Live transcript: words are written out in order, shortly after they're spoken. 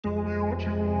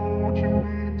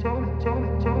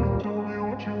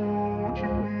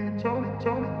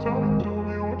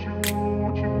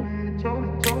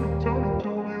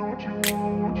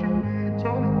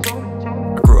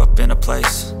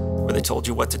place where they told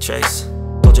you what to chase,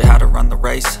 told you how to run the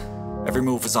race. Every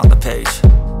move was on the page,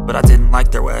 but I didn't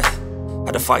like their way.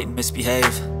 Had to fight and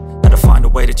misbehave, had to find a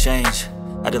way to change,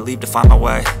 had to leave to find my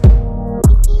way.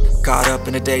 Caught up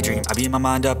in a daydream, I beat my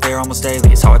mind up there almost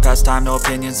daily. It's how I pass time, no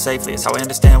opinions safely. It's how I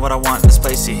understand what I want in this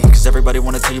place, see. Cause everybody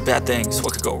wanna tell you bad things,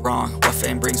 what could go wrong, what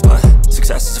fame brings. But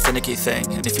success is a finicky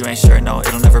thing, and if you ain't sure, no,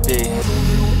 it'll never be.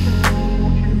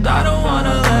 I don't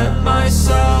wanna let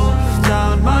myself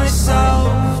down,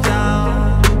 myself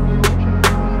down.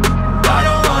 I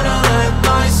don't wanna let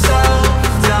myself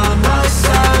down,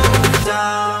 myself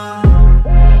down.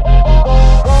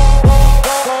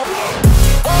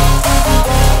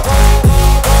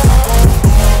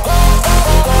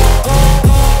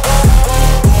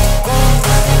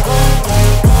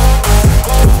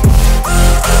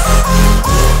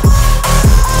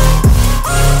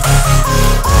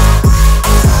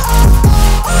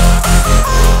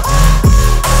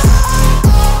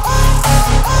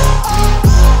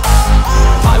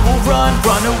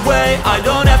 Run away, I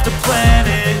don't have to plan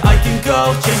it. I can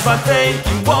go, change my fate,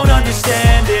 you won't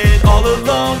understand it. All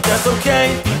alone, that's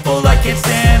okay, people I can't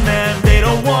stand them. They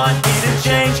don't want me to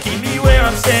change, keep me where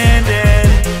I'm standing.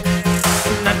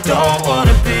 And I don't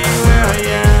wanna be where I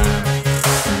am,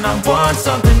 and I want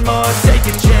something more, take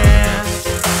a chance.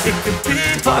 It could be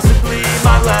possibly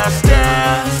my last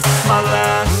dance, my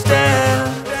last dance.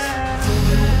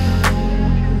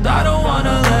 And I don't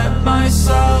wanna let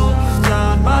myself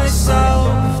down, myself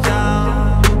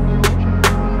down.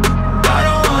 I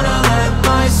don't wanna let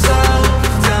myself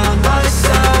down,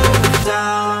 myself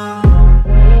down.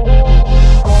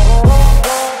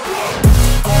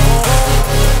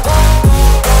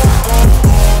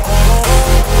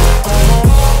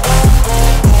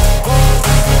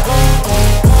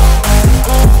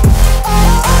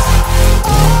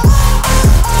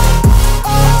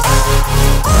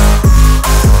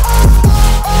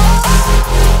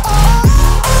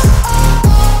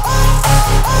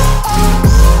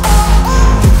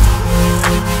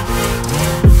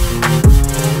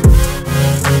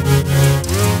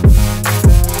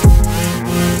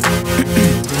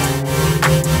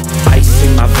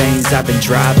 I've been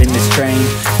driving this train,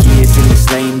 years in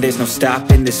this lane, there's no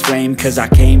stopping this flame. Cause I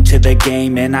came to the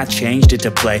game and I changed it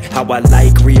to play how I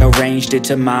like, rearranged it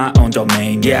to my own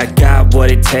domain. Yeah, I got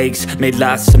what it takes, made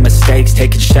lots of mistakes,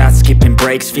 taking shots, skipping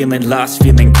breaks, feeling lost,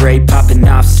 feeling great, popping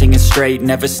off, singing straight,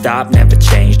 never stopped, never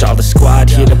changed. All the squad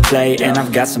here to play and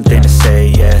I've got something to say,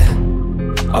 yeah.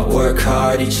 I work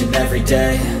hard each and every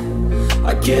day,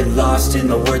 I get lost in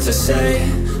the words I say.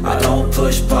 I don't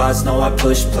push pause, no, I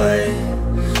push play.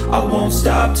 I won't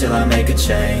stop till I make a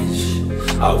change.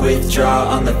 I withdraw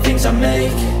on the things I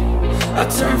make. I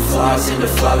turn flaws into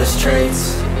flawless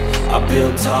traits. I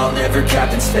build tall, never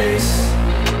capped in space.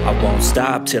 I won't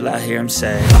stop till I hear him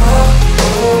say, oh,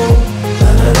 oh,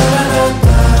 la, la, la, la,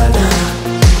 la, la,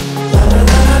 la, la,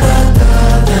 la, la,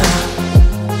 la, la,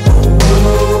 oh,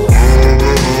 oh,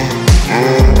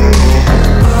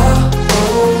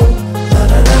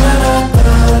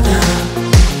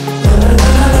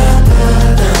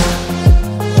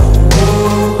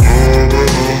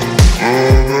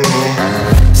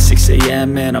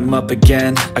 and I'm up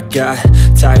again. I got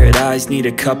tired eyes, need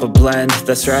a cup of blend.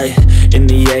 That's right, in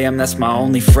the AM, that's my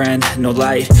only friend. No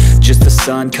light, just the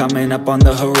sun coming up on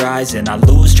the horizon. I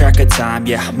lose track of time,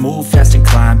 yeah, I move fast and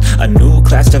climb a new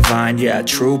class divine, yeah,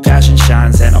 true passion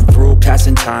shines. And I'm through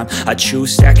passing time, I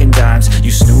choose stacking dimes.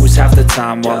 You snooze half the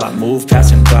time while I move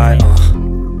passing by.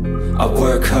 I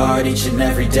work hard each and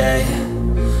every day,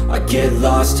 I get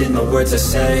lost in the words I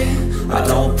say. I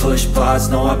don't push pause,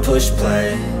 no, I push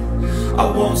play. I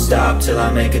won't stop till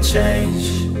I make a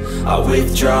change. I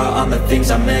withdraw on the things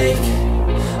I make.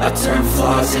 I turn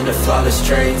flaws into flawless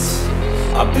traits.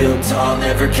 I build tall,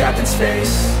 never capped in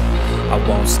space. I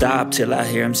won't stop till I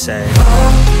hear him say, oh,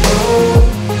 oh,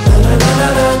 la, la, la,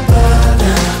 la, la,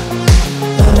 la,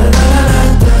 la, la, la, la,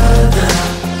 la, la.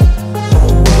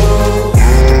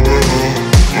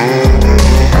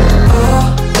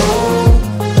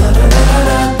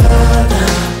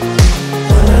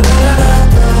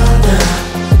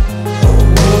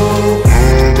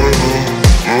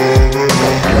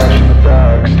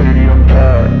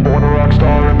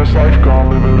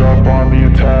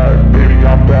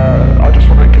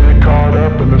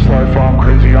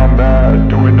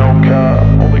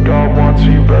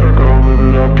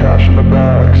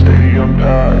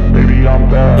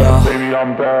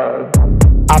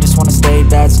 I just wanna stay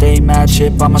bad, stay mad,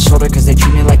 chip on my shoulder cause they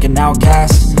treat me like an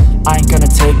outcast. I ain't gonna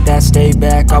take that, stay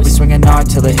back, I'll be swinging hard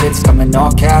till the hits come in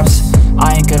all caps.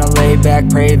 I ain't gonna lay back,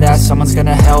 pray that someone's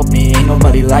gonna help me, ain't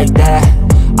nobody like that.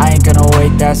 I ain't gonna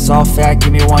wait, that's all fact.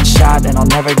 Give me one shot and I'll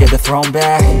never get the throne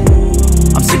back.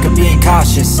 I'm sick of being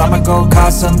cautious, I'ma go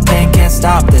cause something, can't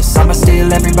stop this. I'ma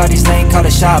steal everybody's lane, call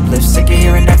it shoplift. Sick of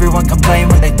hearing everyone complain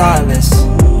when they thoughtless.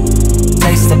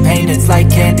 Taste the pain, it's like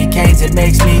candy canes. It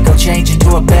makes me go change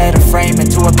into a better frame,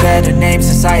 into a better name.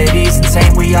 Society's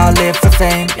insane, we all live for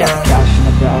fame, yeah. Cash in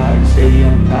the bag,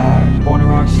 stadium packed. Born a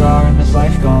rock star in this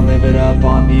life, gon' live it up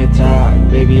on the attack.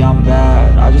 Baby, I'm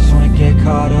bad, I just wanna get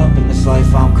caught up in this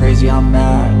life. I'm crazy, I'm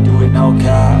mad, do it no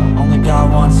cap. Only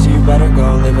God wants you, better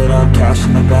go live it up. Cash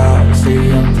in the bag,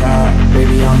 stadium packed.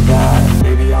 Baby, I'm bad,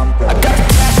 baby, I'm bad. I got the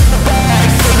cash in the bag,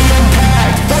 stadium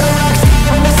packed. Born a rock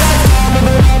star in this life, gon' live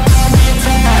it up.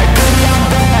 Baby, I'm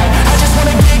bad, I just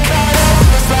wanna get caught up in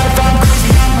this life. I'm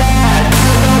crazy, I'm mad, do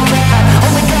it no cap.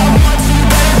 Only God wants you,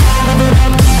 better go live it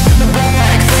up. Cash in the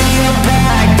bag, stadium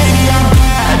packed. Baby, I'm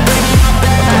bad, baby, I'm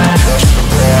bad. Cash in the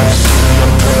bag, stadium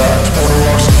packed. Born a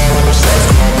rock star in this life,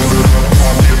 gon' live it up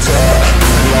on the attack. Baby,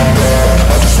 I'm bad,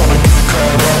 I just wanna get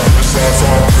caught up in this life.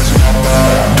 I'm crazy, I'm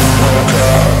mad, do it no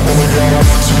cap. Only God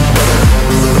wants you, better go live it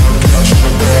up. Cash in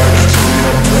the bag, stadium packed. Baby,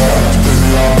 I'm bad, baby,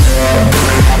 I'm bad.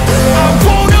 I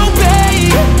won't obey.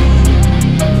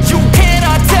 You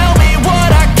cannot tell me what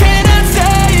I cannot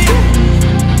say.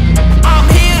 I'm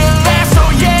here to last, so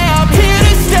yeah, I'm here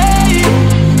to stay.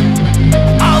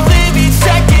 I'll live each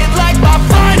second like my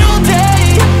final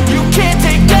day. You can't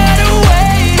take that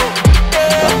away,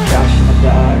 yeah. Cash in the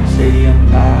bag, stadium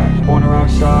packed. Born a rock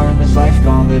star in this life,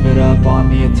 gon' live it up on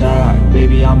the attack.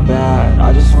 Baby, I'm bad,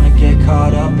 I just wanna get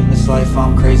caught up in this life.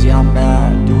 I'm crazy, I'm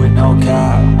mad, do it no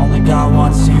cap. Only God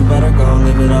wants you, better go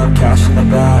live it up. Cash in the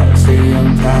bag,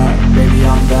 stadium packed. Baby,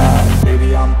 I'm bad,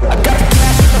 baby, I'm bad. I got the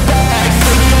cash in the bag,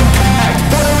 stadium packed.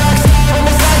 Born a rock star in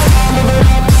this life, gon' live it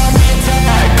up on the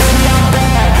attack. Baby, I'm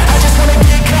bad, I just wanna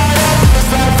get caught up in this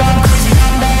life. I'm crazy,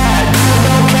 I'm mad, do it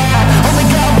no cap. Only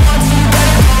God wants you,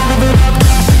 better go live it up.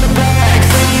 Cash in the bag,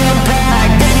 stadium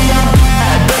packed. Baby, I'm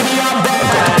bad, baby, I'm bad. I got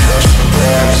the cash in the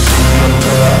bag, stadium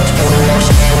packed. Born a rock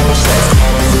star in this life,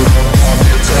 gon' live it up on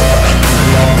the attack.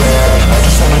 Baby, I'm bad, I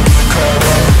just wanna get caught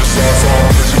up in this life. I'm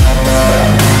crazy, I'm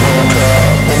mad, do it no cap.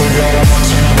 Only God wants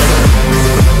you, better go live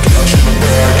it up. Cash in the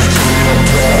bag, stadium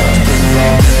packed. Baby,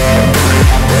 I'm bad, baby,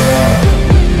 I'm bad.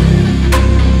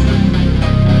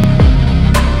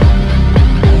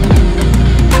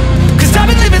 Cause I've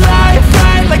been living life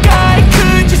right like I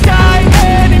could just die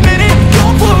any minute.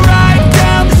 Going for a ride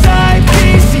down the side,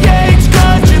 PCH,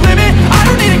 country limit. I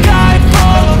don't need a guide,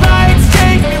 follow lights,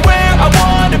 take me where I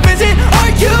wanna visit.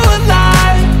 Are you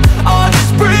alive? Or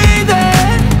just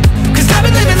breathing? Cause I've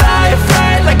been living life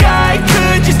right like I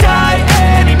could just die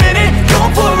any minute.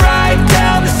 Going for a ride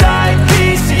down the side,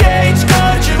 PCH,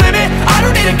 country limit. I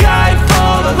don't need a guide,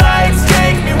 follow lights,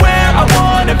 take me where I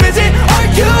wanna visit. Are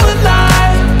you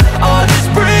alive? Or just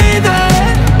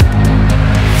breathing?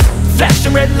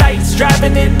 Flashing red lights,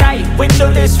 driving at night,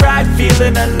 windowless ride,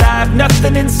 feeling alive.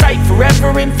 Nothing in sight,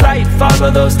 forever in flight.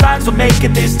 Follow those lines, we'll make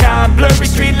it this time. Blurry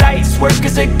street lights, work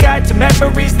as a guide to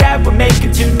memories that we're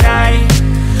making tonight.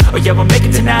 Oh yeah, we'll make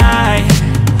it tonight,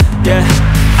 yeah.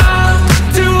 I'll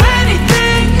do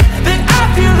anything that I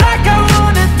feel like I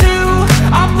wanna do.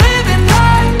 I'm living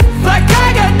life like I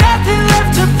got nothing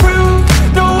left to prove.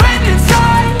 No end in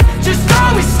sight, just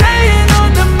always staying on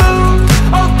the move.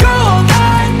 I'll go all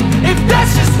night if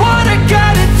that's just what I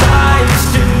gotta do.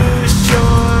 Life's too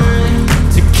short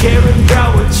to care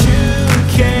about what you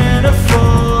can't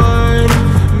afford.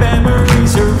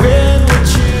 Memories are in what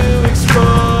you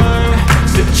explore,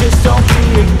 so just don't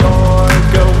be ignored.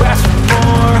 Go ask for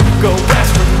more, go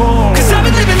ask for more. Cause I've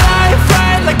been living life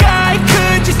right like I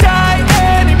could just die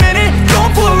any minute.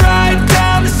 Going for a ride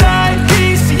down the side,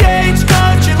 PCH,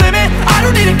 country limit. I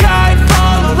don't need a guide,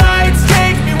 follow lights,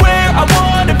 take me where I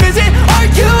wanna visit. Are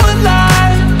you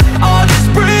alive? Or just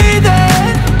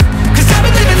breathing? Cause I've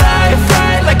been living life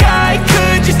right like I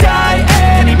could just die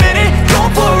any minute.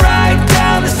 Going for a ride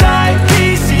down the side,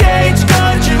 PCH,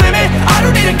 country limit. I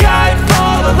don't need a guide,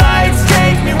 follow lights,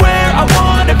 take me where I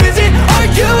wanna visit. Are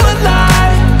you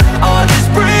alive? Or just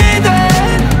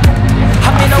breathing?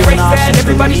 I'm in a race that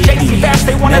everybody's chasing fast.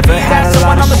 They wanna be that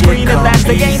someone on the screen at last.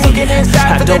 They ain't looking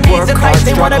inside for their needs at night.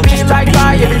 They wanna be like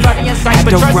by everybody in sight,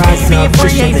 but trust me, being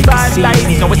free ain't spotlights.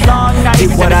 No, it's long nights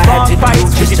and it's long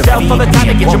fights. Give yourself all the time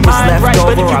to get your mind right,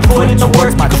 but if you put in the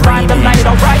work, you can find the light,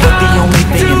 alright. But the only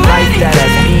thing in life that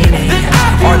has meaning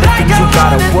are the things you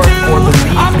gotta work for,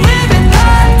 believe me.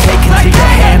 Take into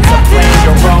your hands a plan,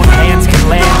 your own hands can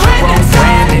land your own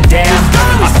brand. And damn,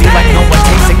 I feel like no one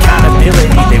takes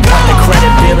accountability. They want the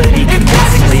credibility,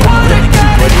 convincingly I'm willing to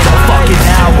put in the fucking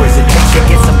hours. It takes to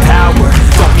get some power,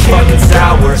 don't be fucking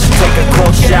sour. Take a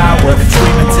cold shower,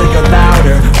 dreaming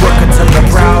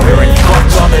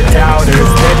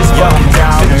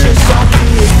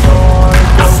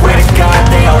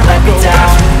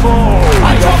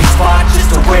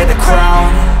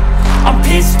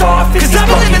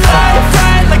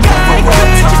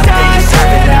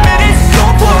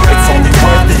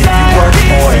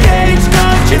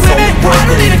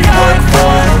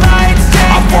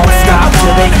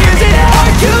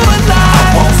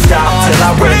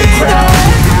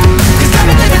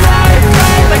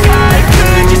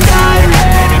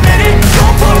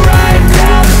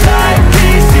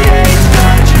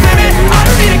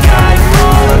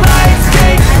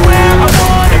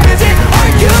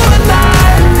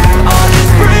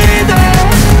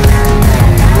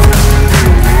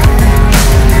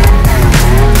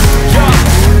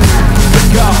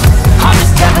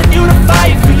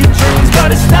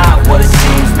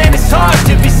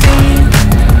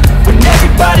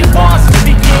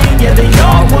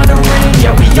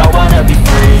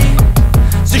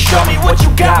show me what you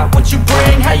got, what you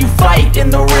bring. How you fight in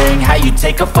the ring, how you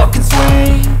take a fucking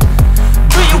swing.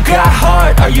 Do you got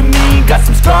heart, are you mean? Got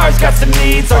some scars, got some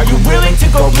needs, are you willing to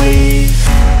go bleed?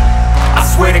 I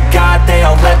swear to God they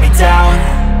all let me down.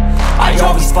 I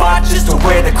always fought just to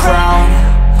wear the crown.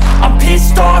 I'm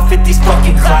pissed off at these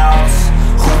fucking clowns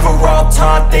who were all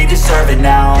taught they deserve an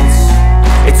ounce.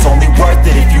 It's only worth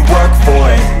it if you work for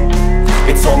it.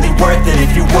 It's only worth it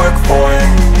if you work for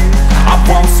it. I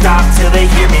won't stop till they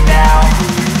hear me now.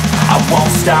 I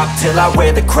won't stop till I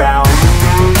wear the crown.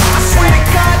 I swear to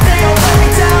God they don't let me